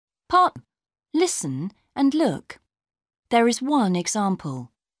Part. Listen and look. There is one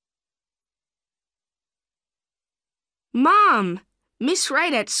example. Mom, Miss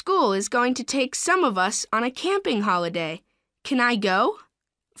Wright at school is going to take some of us on a camping holiday. Can I go?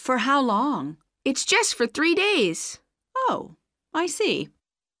 For how long? It's just for 3 days. Oh, I see.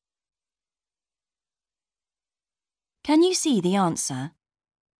 Can you see the answer?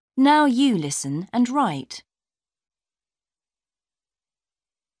 Now you listen and write.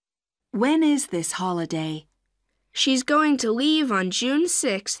 When is this holiday? She's going to leave on June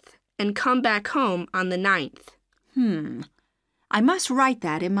 6th and come back home on the 9th. I must write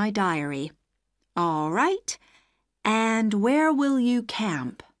that in my diary. All right. And where will you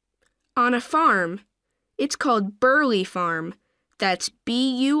camp? On a farm. It's called Burley Farm. That's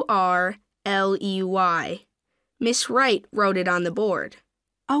Burley. Miss Wright wrote it on the board.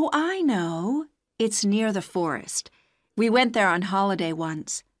 Oh, I know. It's near the forest. We went there on holiday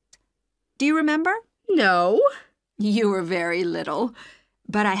once. Do you remember? No. You were very little.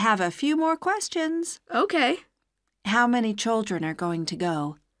 But I have a few more questions. Okay. How many children are going to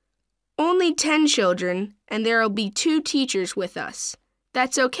go? Only 10 children, and there'll be 2 teachers with us.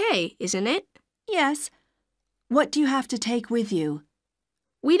 That's okay, isn't it? Yes. What do you have to take with you?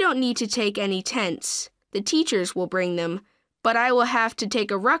 We don't need to take any tents. The teachers will bring them, but I will have to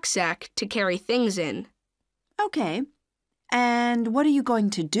take a rucksack to carry things in. Okay. And what are you going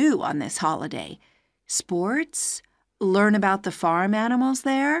to do on this holiday? Sports? Learn about the farm animals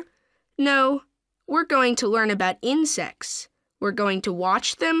there? No, we're going to learn about insects. We're going to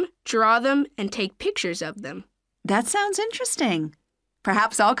watch them, draw them, and take pictures of them. That sounds interesting.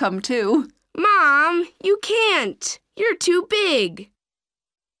 Perhaps I'll come too. Mom, you can't. You're too big.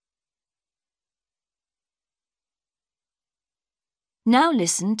 Now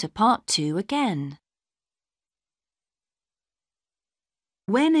listen to part 2 again.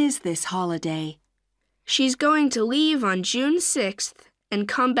 When is this holiday? She's going to leave on June 6th and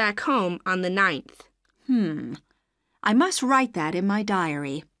come back home on the 9th. I must write that in my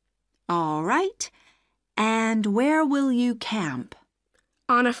diary. All right. And where will you camp?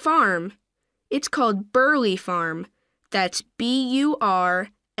 On a farm. It's called Burley Farm. That's Burley.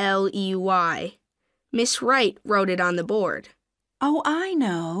 Miss Wright wrote it on the board. Oh, I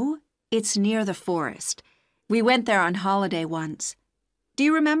know. It's near the forest. We went there on holiday once. Do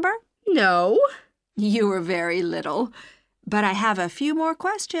you remember? No. You were very little. But I have a few more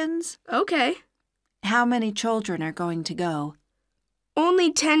questions. Okay. How many children are going to go?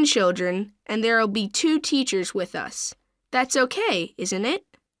 Only 10 children, and there'll be 2 teachers with us. That's okay, isn't it?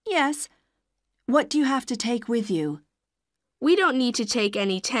 Yes. What do you have to take with you? We don't need to take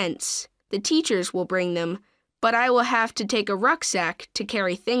any tents. The teachers will bring them, but I will have to take a rucksack to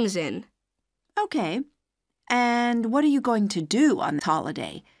carry things in. Okay. And what are you going to do on this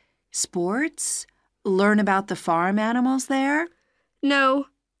holiday? Sports? Learn about the farm animals there? No,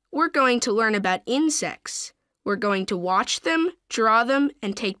 we're going to learn about insects. We're going to watch them, draw them,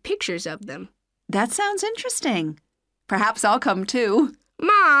 and take pictures of them. That sounds interesting. Perhaps I'll come too.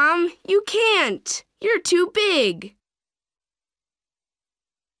 Mom, you can't. You're too big.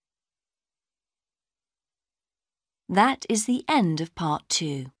 That is the end of part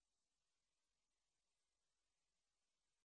 2.